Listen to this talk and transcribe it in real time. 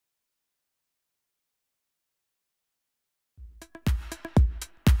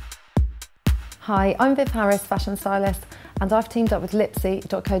Hi, I'm Viv Harris, fashion stylist, and I've teamed up with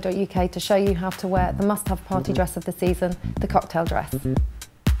lipsy.co.uk to show you how to wear the must-have party dress of the season, the cocktail dress.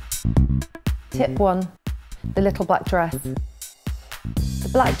 Tip 1, the little black dress. The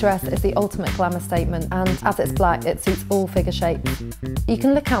black dress is the ultimate glamour statement, and as it's black, it suits all figure shapes. You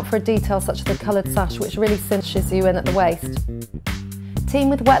can look out for a detail such as the coloured sash, which really cinches you in at the waist. Team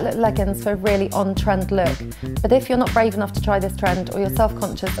with wet look leggings for a really on-trend look, but if you're not brave enough to try this trend or you're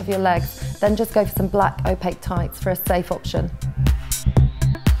self-conscious of your legs, then just go for some black opaque tights for a safe option.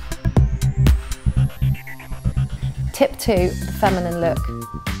 Tip 2, the feminine look.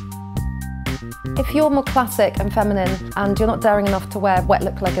 If you're more classic and feminine and you're not daring enough to wear wet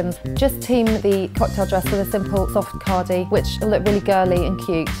look leggings, just team the cocktail dress with a simple soft cardi, which will look really girly and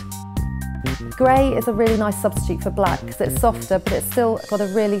cute. Grey is a really nice substitute for black because it's softer, but it's still got a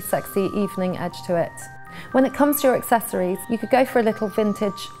really sexy evening edge to it. When it comes to your accessories, you could go for a little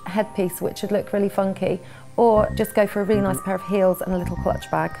vintage headpiece which would look really funky, or just go for a really nice pair of heels and a little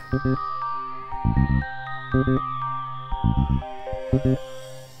clutch bag.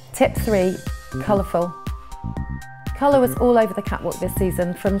 Tip 3, colourful. Colour was all over the catwalk this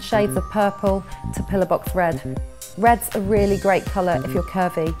season, from shades of purple to pillar box red. Red's a really great colour if you're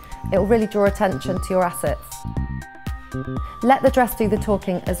curvy. It will really draw attention to your assets. Let the dress do the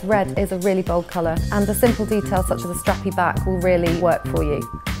talking, as red is a really bold colour, and a simple detail such as a strappy back will really work for you.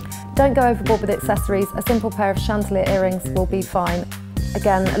 Don't go overboard with accessories. A simple pair of chandelier earrings will be fine.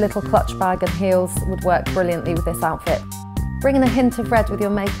 Again, a little clutch bag and heels would work brilliantly with this outfit. Bring in a hint of red with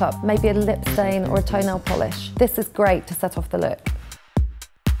your makeup, maybe a lip stain or a toenail polish. This is great to set off the look.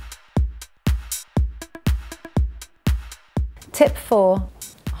 Tip 4,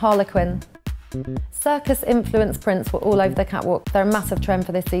 Harlequin. Circus influence prints were all over the catwalk. They're a massive trend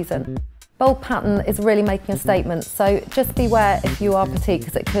for this season. Bold pattern is really making a statement, so just beware if you are petite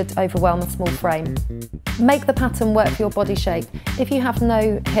because it could overwhelm a small frame. Make the pattern work for your body shape. If you have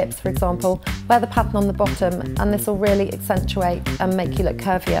no hips, for example, wear the pattern on the bottom and this will really accentuate and make you look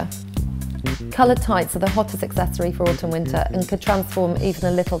curvier. Coloured tights are the hottest accessory for autumn-winter and could transform even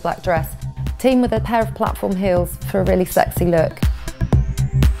a little black dress. Team with a pair of platform heels for a really sexy look.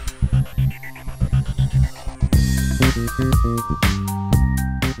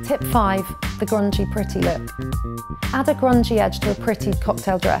 Tip 5, the grungy pretty look. Add a grungy edge to a pretty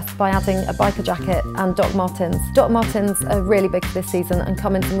cocktail dress by adding a biker jacket and Doc Martens. Doc Martens are really big this season and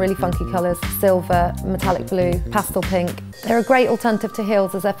come in some really funky colours: silver, metallic blue, pastel pink. They're a great alternative to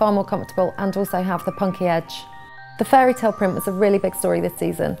heels as they're far more comfortable and also have the punky edge. The fairy tale print was a really big story this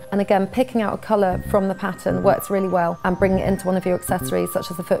season, and again, picking out a colour from the pattern works really well, and bringing it into one of your accessories such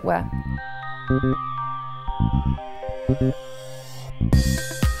as the footwear.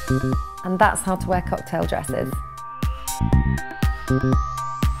 And that's how to wear cocktail dresses.